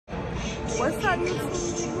What's up, YouTube?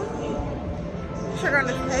 Check out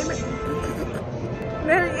this payment.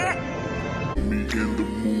 Mariette. Me in the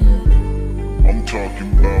mood. I'm talking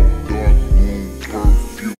about dark moon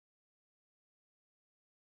perfume.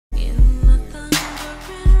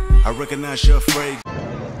 I recognize your phrase. Oh,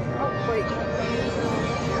 wait.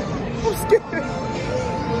 I'm scared.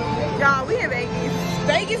 Y'all, we in Vegas.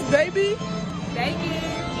 Vegas, baby. Vegas.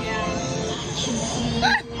 Yeah.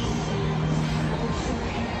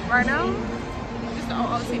 Right now, it's the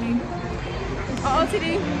OOTD.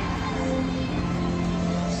 OOTD.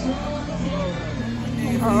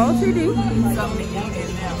 OOTD.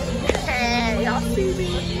 Hey, y'all see me?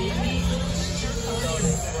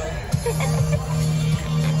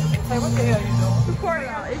 Hey, what the hell you doing? Recording,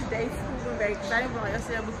 y'all. It's day 2 in Vegas. I didn't vlog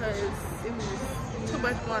yesterday because it was too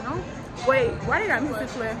much going on. Wait, why they got music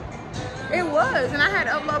playing? It was, and I had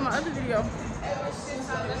to upload my other video.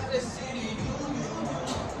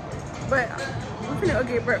 But we're finna go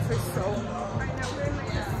get breakfast, so right now we're in the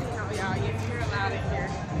casino, y'all. Yeah, you're allowed in here.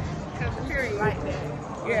 Cause the period like that.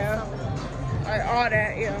 Yeah. Like all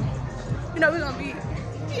that, yeah. You know, we're gonna be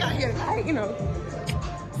out here tonight, you know.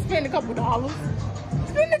 Spend a couple dollars.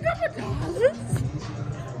 Spend a couple dollars.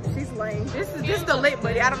 She's lame. This is the late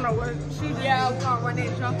buddy. I don't know what she's. Yeah, we're gonna run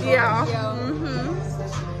that jump. Yeah.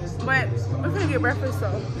 But we're gonna get breakfast,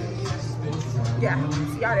 so yeah.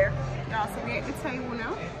 See y'all there. Y'all, so we at the table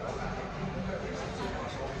now.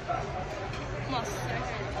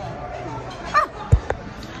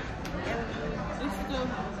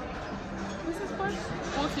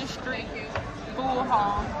 Fulton Street Bull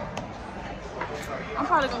Hall. I'm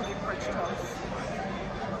probably gonna get French toast.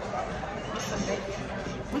 With some bacon.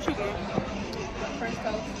 What you get? French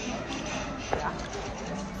toast. Yeah.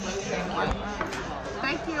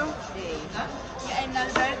 Thank you. And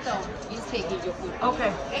Alberto is taking your food.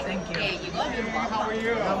 Okay. Thank you. There you go. How are you?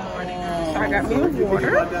 Good morning. I got me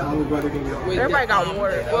water. Everybody got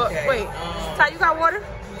water. Well, wait. Ty, you got water?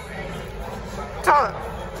 Talk.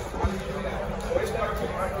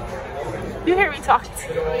 You hear me talking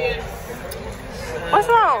to you? What's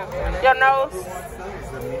wrong? Your nose?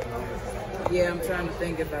 Yeah, I'm trying to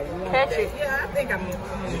think if I want Catch that. it. Yeah, I think I'm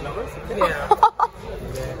yeah.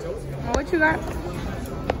 What you got?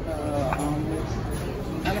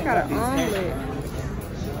 I got an omelet.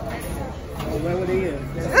 Oh, what it is?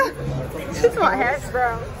 This is my hash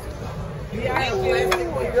brown. Yeah,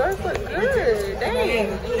 Yours look good. Dang.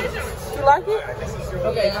 You like it?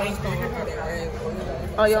 okay.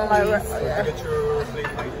 Oh, you don't like it?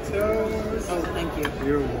 Oh, thank you.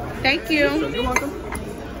 You're welcome. Thank you. You're welcome.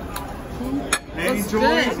 Looks good.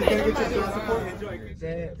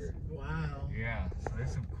 Wow. Yeah, so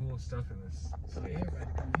there's some cool stuff in this. So everybody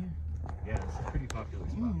come here. Yeah, it's a pretty popular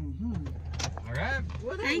spot. All right.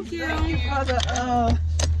 Well, Thank you. Thank you for the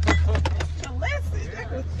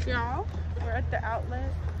Y'all, we're at the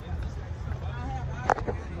outlet.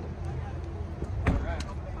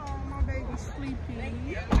 Oh, my baby's sleepy.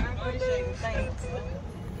 Thanks.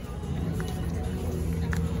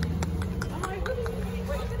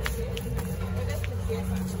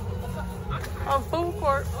 Oh, food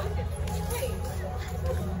court.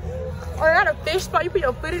 Oh, they got a fish spot. You put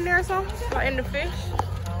your foot in there or something? Like in the fish?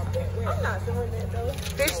 I'm not doing that though.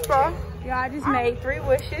 Fish spa. Yeah, I just made 3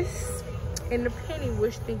 wishes in the penny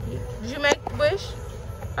wish thingy. Did you make the wish?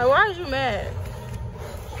 Like, why are you mad?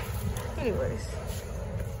 Anyways.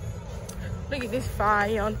 Look at this fire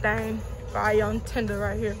young thing. Fire young tender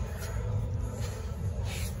right here.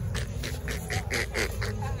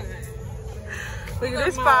 Look at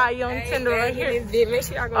this fire young tender right here. Make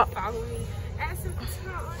sure y'all go follow me.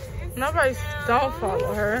 Nobody don't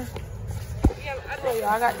follow her. Oh, y'all,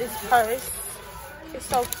 I got this purse. It's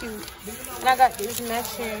so cute. And I got this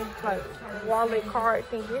matching like wallet card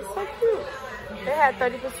thing. It's so cute. They had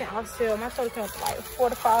 30% off sale. My total came up like 4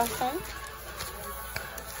 to 5 cents.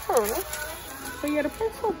 So yeah, the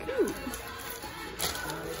purse so cute.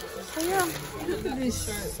 So yeah, look at this.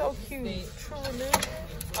 So cute. Truly.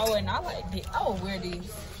 Oh, and I like this. I will wear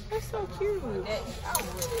these. That's so cute. I will wear it.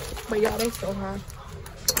 But y'all, they so high.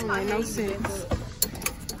 It make no sense.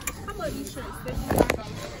 How about these shirts?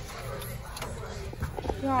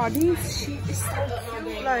 Y'all, these shit is so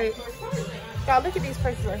cute. Like, y'all, look at these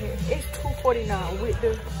prices right here. It's $249 with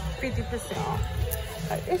the 50% off.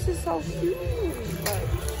 Like, this is so cute. Like,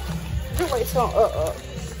 just wait till I'm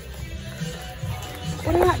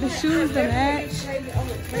What about the shoes to match?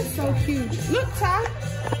 That's so cute. Look, Ty.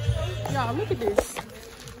 Y'all, look at this.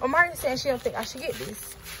 Omari saying she don't think I should get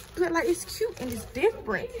this. But, like, it's cute and it's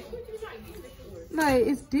different. Like,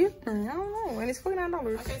 it's different. I don't know. And it's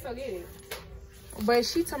 $49. Okay, so get it. But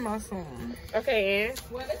she talking about something. Okay, Ann.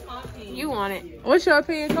 Well, that's my opinion. You want it. What's your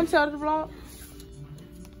opinion? Come tell the vlog.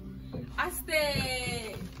 I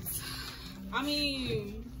said, I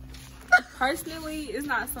mean, personally, it's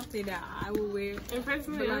not something that I would wear. And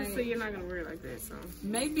personally, But, honestly, you're not gonna wear it like that, so.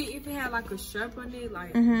 Maybe if it had like a strap on it,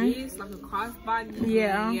 like this, like a crossbody.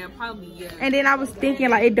 Yeah. Yeah, probably, yeah. And then I was thinking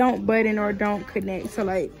like it don't button or don't connect, so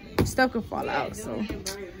like stuff could fall out. So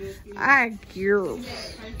I agree.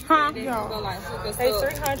 Huh? Go like hook us They up.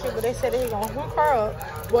 300, but they said they gonna hook her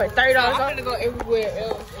up. What, $30 I'm off? gonna go everywhere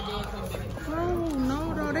else and then come back. Oh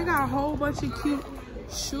no, though they got a whole bunch of cute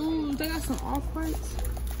shoes. They got some off-whites.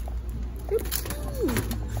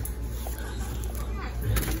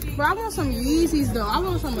 But I want some Yeezys though. I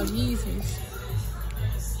want some of Yeezys.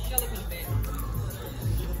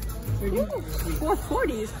 Ooh,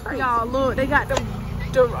 440 is crazy. Y'all look, they got the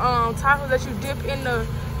tacos that you dip in the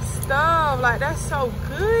stuff. Like that's so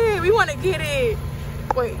good. We want to get it.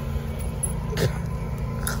 Wait.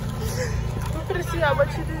 I'm gonna see how much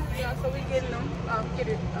it is. Yeah, so we getting them. Get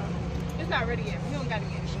it. It's not ready yet. We don't gotta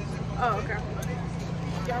get it. Oh, okay.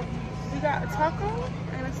 Y'all, we got a taco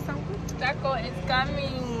and a soda. Taco is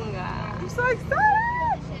coming. I'm so excited.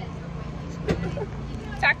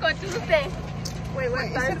 Taco Tuesday. Wait, what?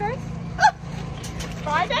 Thursday?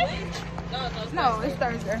 Friday? No, it's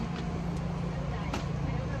Thursday.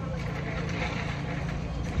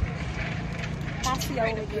 I'll see y'all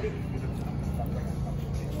when we get it.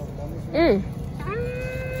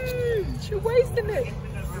 She wasting it.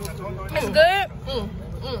 It's good?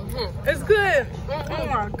 It's good. Oh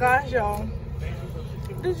my gosh, y'all.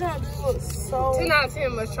 This joint just looks so... 10 out of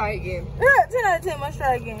 10, let's try again. 10 out of 10, let's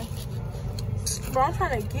try again. Bro, I'm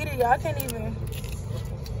trying to get it, y'all. I can't even...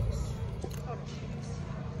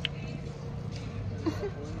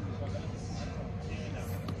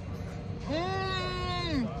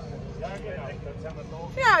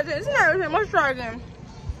 Yeah, it's not. Let's try again.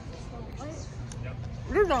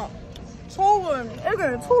 This don't too good. It's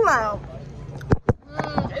getting too loud.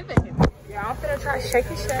 Yeah, I'm finna try Shake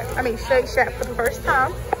Shack for the first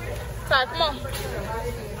time. Ty, come on.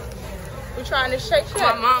 We trying this Shake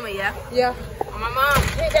Shack. My mama, yeah. Yeah. My mom.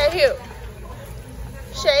 Hit that hip.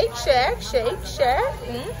 Shake Shack, Shake Shack.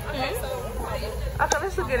 Okay,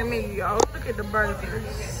 let's look at the menu, y'all. Look at the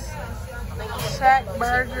burgers. Shack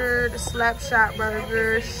burger, the slap shot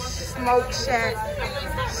burger, smoke shack,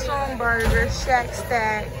 spoon burger, shack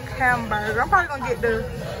stack, hamburger. I'm probably gonna get the.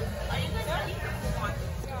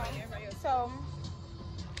 So,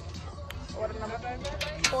 order number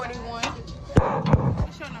 41.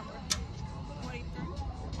 What's your number?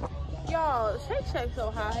 43. Y'all, Shake Shack so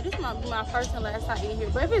high. This might be my first and last time eating here,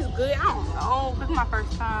 but if it's good, I don't know. This is my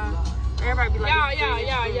first time. Everybody be like,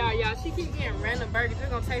 Yeah. She keep getting random burgers. It's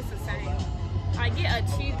gonna taste the same. Like, get a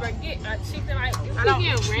cheeseburger, get a chicken. Like, you keep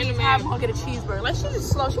getting random. I'm gonna get a cheeseburger. Like, she's just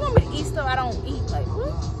slow. She want me to eat stuff I don't eat. Like,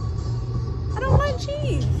 what? I don't like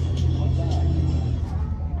cheese.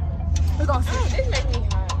 We're gonna see. This makes me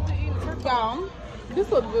hot. Y'all, this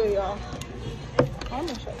look good, y'all. I'm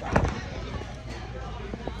gonna show y'all.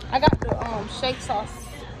 I got the shake sauce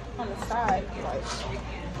on the side. Like,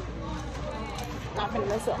 not gonna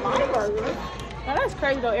mess up my burger. Now that's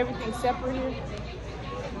crazy though. Everything's separate here.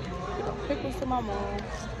 Pickles to my mom.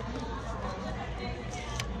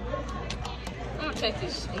 I'm gonna take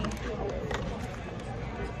this shit.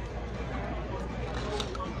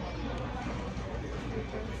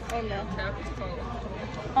 Oh no. It's cold.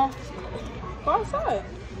 Huh? Go outside.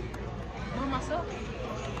 By myself.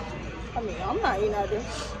 I mean, I'm not eating out there.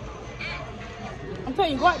 I'm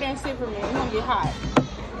telling you, go out there and sit for me. You're gonna get hot.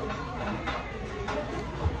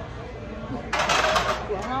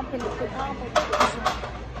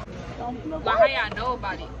 Like, how y'all know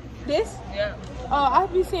about it? This? Yeah. I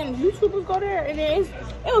be seeing YouTubers go there, and then it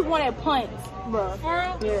was one at Punts, bro. For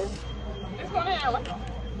real? Yeah. It's gonna happen.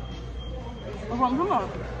 Come on.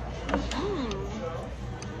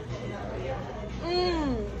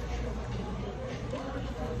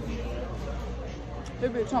 They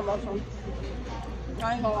be talking about something.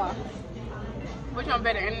 I ain't gonna lie. Which one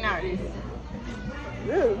better, In-N-Out is?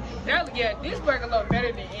 Yeah. Yeah, this burger look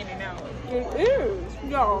better than In-N-Out. It is,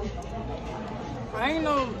 y'all. I ain't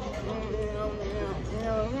know.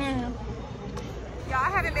 Y'all, I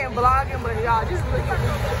haven't been vlogging, but y'all just look at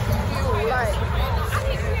this view. Like,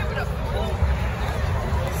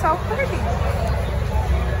 so pretty.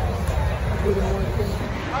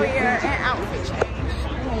 Oh yeah, and outfit change. I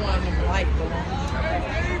don't want them light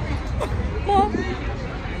Mom.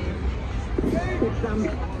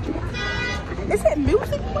 Is it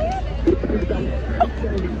music playing?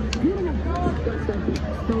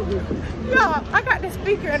 Yo, I got the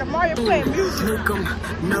speaker and Mario playing music. Make 'em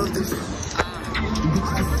nervous.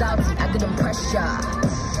 This out, I get them pressure.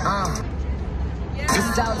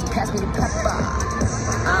 This out, pass me the pepper.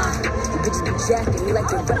 You bitches be jacking me like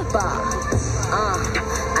the rapper. I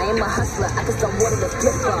am a hustler, I can sell water to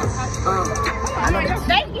flipper. I know that.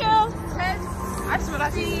 Thank you. That's what I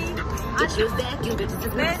see. Get you back, you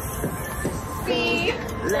bitches. Let's see.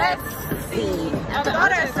 Let's see. After all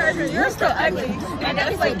that surgery, you're still ugly. And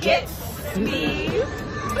that's what gets me.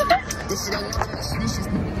 This shit ain't this shit's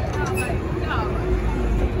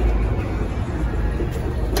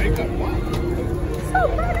So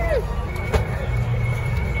pretty.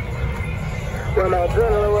 When I'm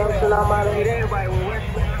drilling, I'm still out my lady. Everybody will work.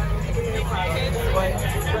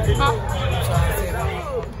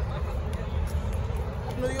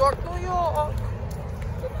 New York, New York.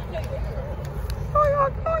 New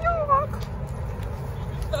York, New York.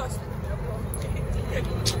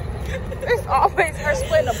 It's always her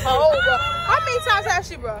splitting the pole, bro. How many times has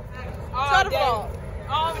she, bro? Tell the vlog.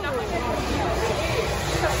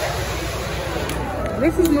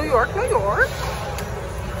 This is New York, New York.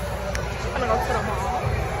 I'm gonna go to the mall.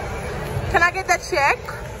 Can I get that check?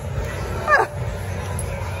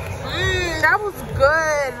 That was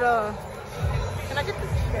good. Can I get the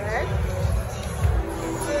check?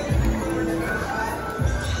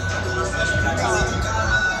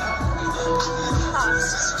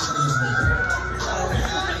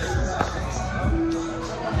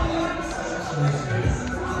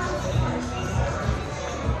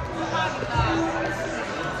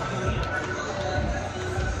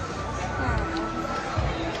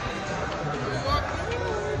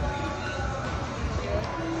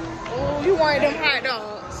 Oh, you wanted them hot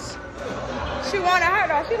dogs. She wanted a hot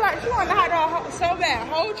dog. She wanted a hot dog so bad.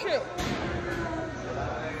 Whole trip.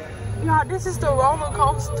 Y'all, this is the roller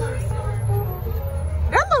coaster.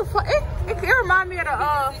 That look fun. It remind me of the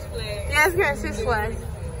yeah, it's getting Six Flags.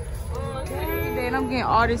 Okay, then I'm getting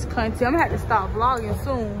all this content. I'm gonna have to stop vlogging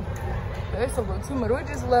soon. It's a little too much. We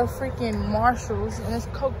just left freaking Marshalls and there's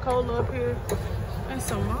Coca-Cola up here and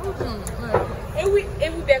some and we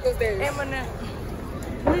back upstairs. M&M.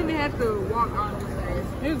 We didn't have to walk all the stairs.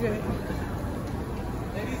 You good?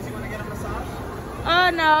 Ladies, you want to get a massage?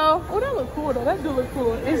 No. Oh, that look cool though. That do look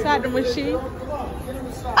cool inside the machine. I'm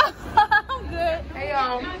good. Hey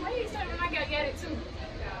y'all.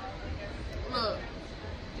 Look,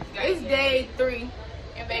 it's day 3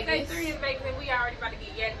 in Vegas. Day 3 in Vegas, and we already about to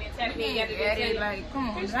get yatted and tatted and yatted. Like, come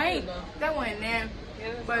on, that wasn't there.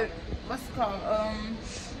 But what's it called?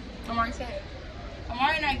 Amari said,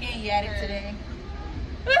 Amari not getting yatted today.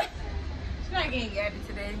 She's not getting yatted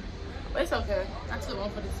today, but it's okay. I took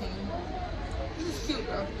one for the team. It's cute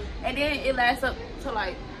though. And then it lasts up to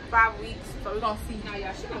like 5 weeks, so we're gonna see. No,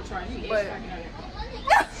 y'all, she gonna try me. But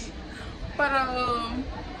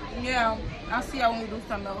yeah, I'll see y'all when we do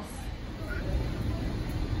something else.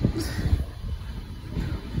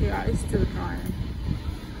 Yeah, it's still trying.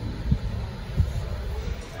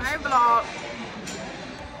 I ain't vlog.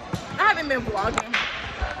 I haven't been vlogging.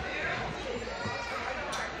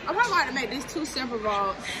 I'm probably going to make this 2 separate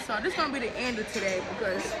vlogs. So this is going to be the end of today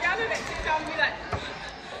because Y'all know that TikTok be like,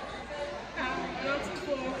 no too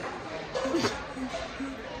cool.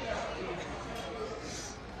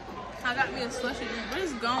 I got me a slushy drink, but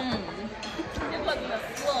it's gone. It wasn't a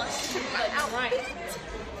slush. It was right.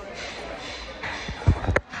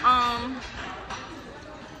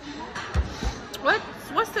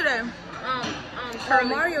 What's today? Curly.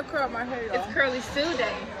 Mario curled my hair, y'all. It's Curly Stew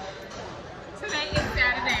Day. Today is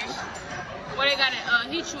Saturday. What they gotta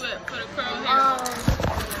hit you at for the curl hair?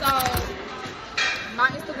 So my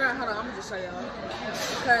Instagram, hold on, I'm gonna just show y'all.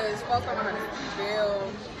 Because folks don't know how to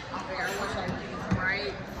spell. Like, I want y'all to get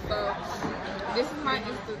right. So this is my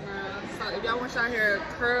Instagram. So if y'all want y'all hair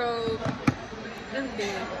curled, then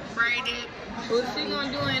Braided. What she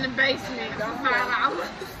gonna do in the basement for $5?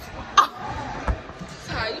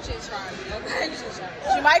 so you should try it. Okay, you should try it.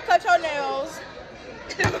 She might cut your nails.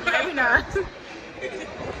 Maybe not.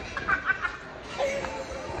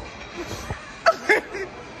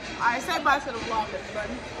 Alright, say bye to the vlog,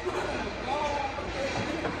 everybody.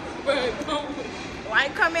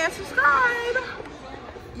 Like, comment, and subscribe.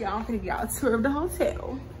 Y'all, I'm gonna get y'all a tour of the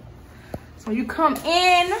hotel. So you come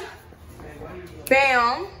in,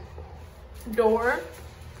 bam, door,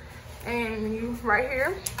 and you right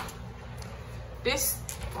here. This,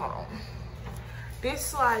 hold on. This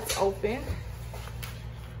slides open.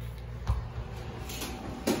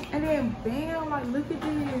 And then bam, like look at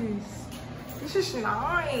this. This is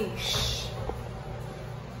nice.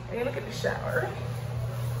 And then look at the shower.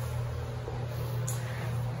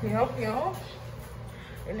 Yup.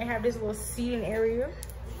 And they have this little seating area.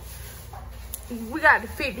 We got the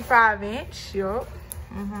 55-inch, yup.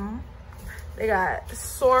 They got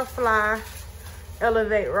Soarfly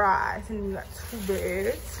Elevate Rise, and we got 2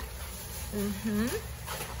 beds.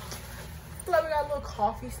 Like we got a little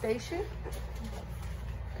coffee station.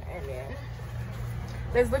 And then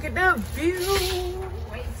let's look at the view.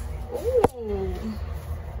 Ooh.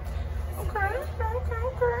 Okay.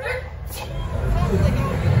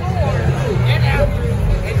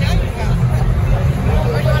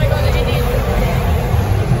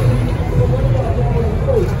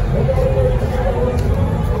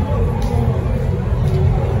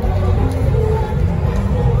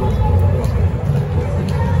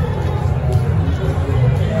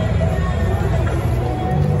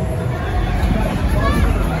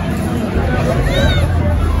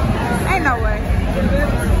 Ain't no way.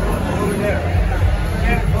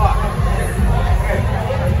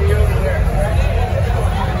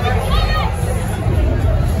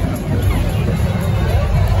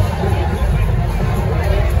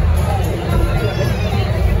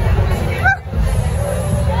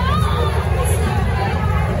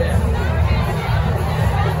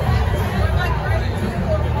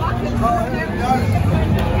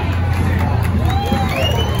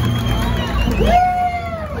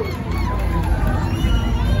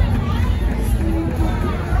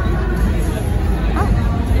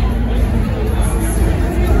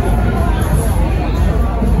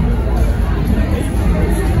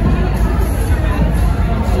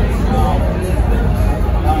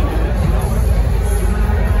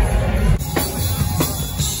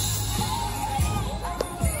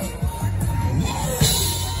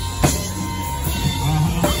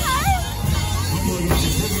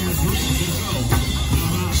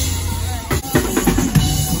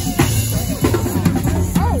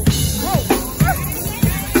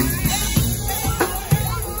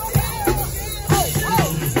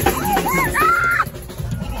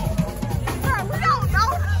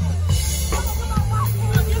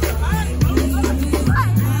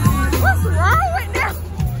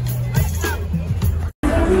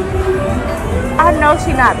 know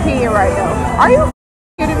she not peeing right now. Are you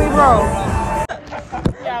kidding me, bro?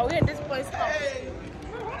 Yeah, we at this place called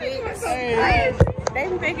They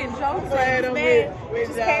be making jokes like this man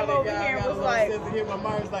just came over here and was like, my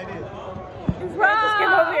mind's like this. This man just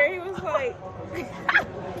came over here, he was like,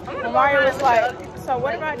 Mario was like, so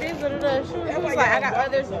what about this? She was like, I got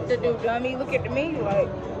others to do, dummy. Look at me, like,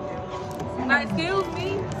 excuse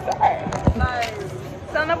me? Like,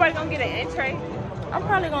 so nobody gonna get an entree? I'm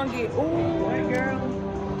probably gonna get, ooh, girl.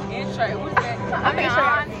 Entree, what's that? I mean,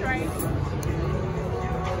 entree.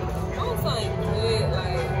 I'm saying good,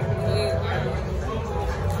 like, good.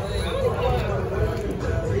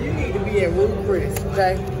 You need to be at Root Chris,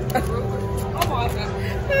 okay?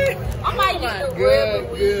 I might get the rib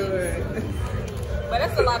good. But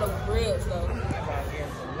that's a lot of ribs, though.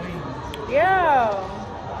 Yeah.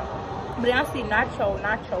 But then I see nacho.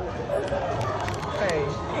 Hey,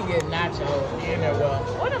 you can get nacho in there, well.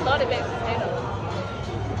 What a loaded baked potato.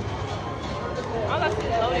 All I see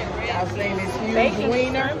is loaded ribs. I've seen this huge bacon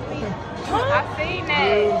wiener. I've seen that.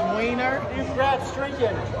 Huge wiener. You got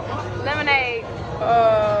streaking. Lemonade.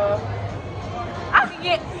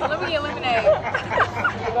 Let me get lemonade.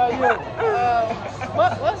 What about you?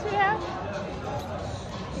 What's we have?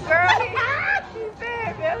 Girl, he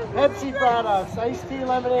said, Pepsi products, iced tea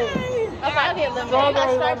lemonade. Okay, I'll get lemonade.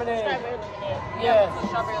 Strawberry lemonade. Yes.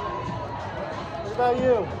 Strawberry lemonade. What about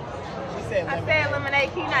you? She said I lemonade. said lemonade.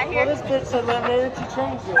 Can you not hear? Well, this bitch said lemonade, she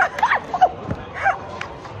changed it.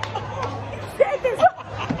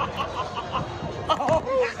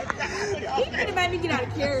 He could have made me get out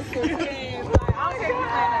of character. I don't care if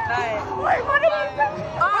he's saying that. Wait, what did he say?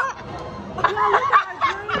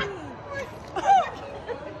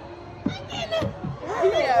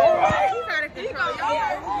 He's out of control.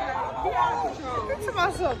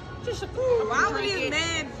 Why would this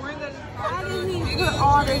man bring us? Why did he put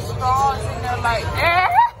all these straws in there like that?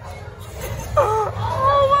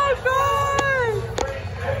 Oh my god!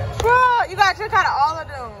 Bro, you gotta check out all of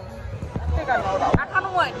them. I kind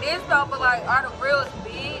of want this though, but like, are the reels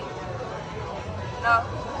big? No.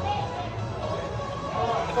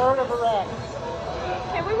 Third of a rack.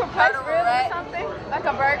 Can we replace ribs with something? Like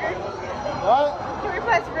a burger? What? Can we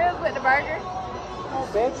replace ribs with the burger? Oh,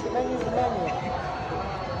 bitch, the menu's the menu.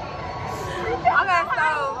 Okay, so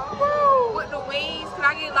with the wings, can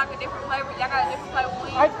I get like a different flavor? Y'all got a different flavor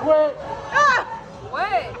wings? I quit.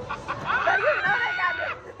 What? So you know they got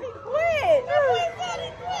to quit.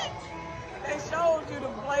 They showed you the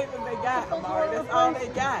flavors they got, Amari. That's all they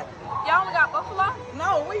got. Y'all only got buffalo?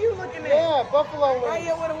 No, what are you looking at? Yeah, buffalo wings. Right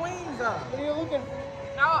here where the wings are. What are you looking for?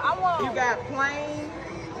 No, I want. You got plain,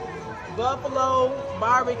 buffalo,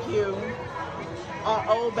 barbecue, or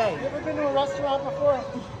Old Bay. You ever been to a restaurant before?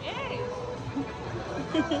 Yeah.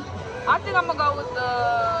 I think I'm gonna go with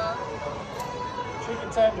the. Chicken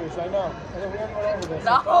tenders, I know. I know we already went over this.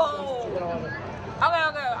 No. Chicken on it. Okay,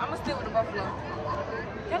 I'm gonna stick with the buffalo.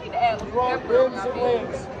 Y'all need to add You want pepper on ribs y'all and meat.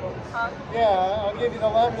 wings? Huh? Yeah, I'll give you the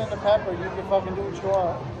lemon and the pepper. You can fucking do what you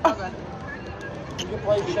want. Okay. You can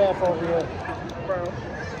play chef over here. Bro.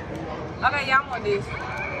 Okay, y'all want this.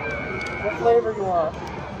 What flavor you want?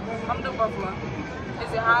 I'm doing buffalo.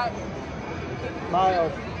 Is it hot?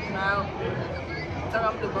 Mild. No. So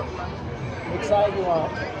I'm doing buffalo. What side you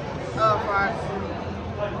want? Fries.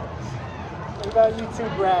 What about you two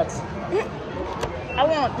brats? I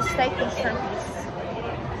want the steak and shrimpies.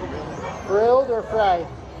 Grilled or fried?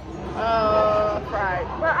 Fried.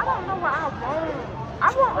 But I don't know what I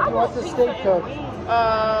want What's the steak cooked?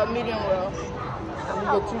 medium well. You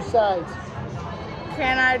get two sides.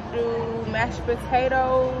 Can I do mashed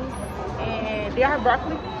potatoes and do y'all have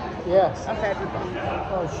broccoli? Yes. Okay, do broccoli.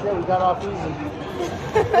 Oh shit, we got off easy.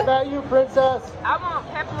 What about you, princess? I want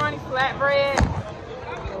pepperoni flatbread.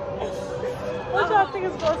 What y'all think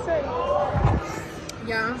it's gonna say?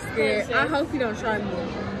 Yeah, I'm scared. I hope you don't try me.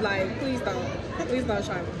 Like, please don't. Please don't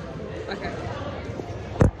try me. Okay.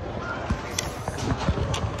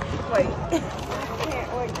 Wait.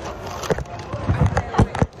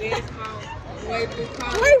 Wait, what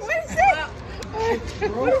is it?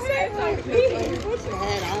 What is that? What's your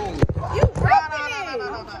hat on? You ripping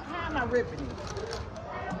it. How am I ripping it?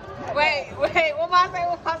 Wait, what am I saying?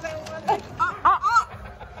 What am I saying?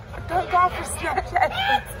 Don't go for Snapchat.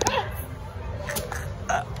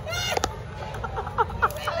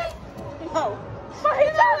 No. But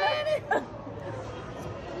he's not ready.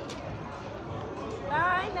 I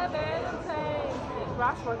ain't never entertained.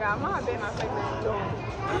 Ross forgot. My been not taking that door.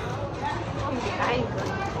 I'm angry.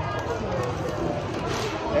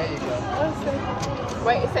 There you go.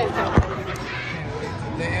 Wait, it says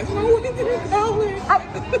Dance my way to the college. I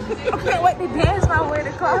can't wait to dance my way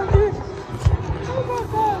to college. Oh my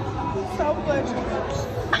God. So much.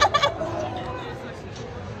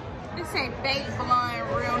 This ain't fake blind,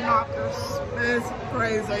 real knockers. That's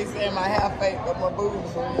crazy. They saying my half fake, but my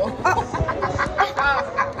boobs are real. Oh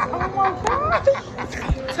my God.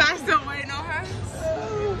 Ty's still waiting on her. I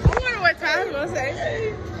wonder what Ty's gonna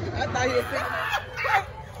say. I thought you were thinking.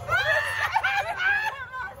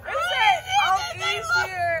 It said, I'm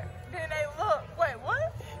easier than they look. Wait, what?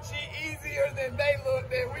 She easier than they look,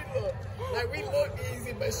 than we look. Like we look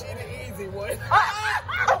easy, but she the easy one. Oh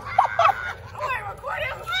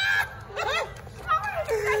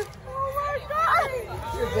my God.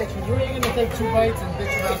 Here, bitch, you ain't gonna take 2 bites and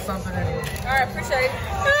bitch about something anyway. Alright, appreciate it.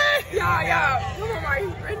 Y'all. Come on, right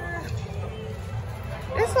here.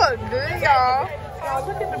 This look good, y'all. Y'all,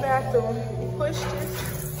 look at the bathroom. Push this.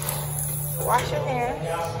 Wash your hands.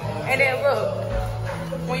 And then look.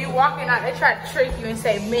 When you walking out, they try to trick you and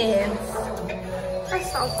say men's.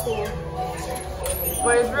 That's so cool.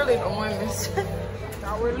 But it's really the women's.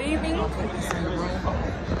 Now we're leaving. Are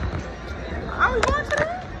we going to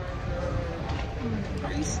that?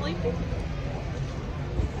 Are you sleeping?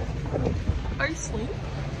 Are you sleeping?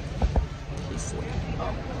 She's sleeping.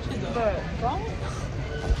 Oh, she's good.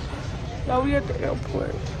 No, we at the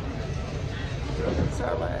airport. It's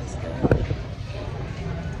our last day.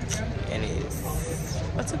 And it's,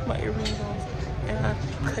 I took my earrings off and I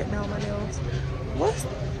cut down my nails. What's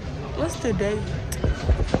the date?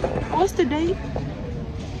 What's the date?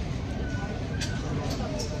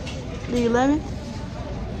 The 11th?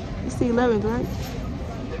 It's the 11th, right?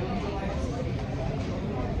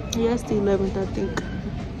 Yeah, it's the 11th, I think.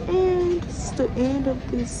 And it's the end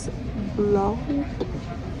of this vlog.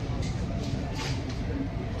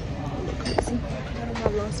 Crazy. My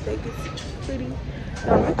Las Vegas hoodie.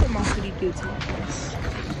 Now look at my hoodie did to my face.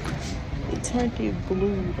 It turned it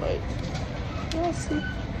blue, like, y'all see?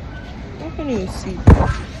 I can't even see.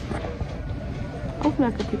 Hopefully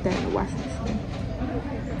I can put that in the wash machine.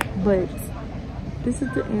 But this is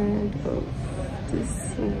the end of this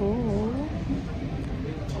vlog.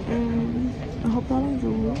 And I hope y'all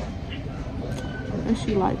enjoy. And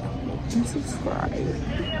she like and subscribe.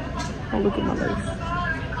 Oh, look at my legs.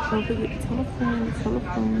 Don't forget telephone.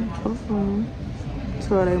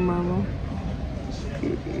 Tell their mama.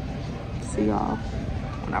 See y'all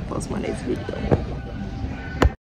when I post my next video.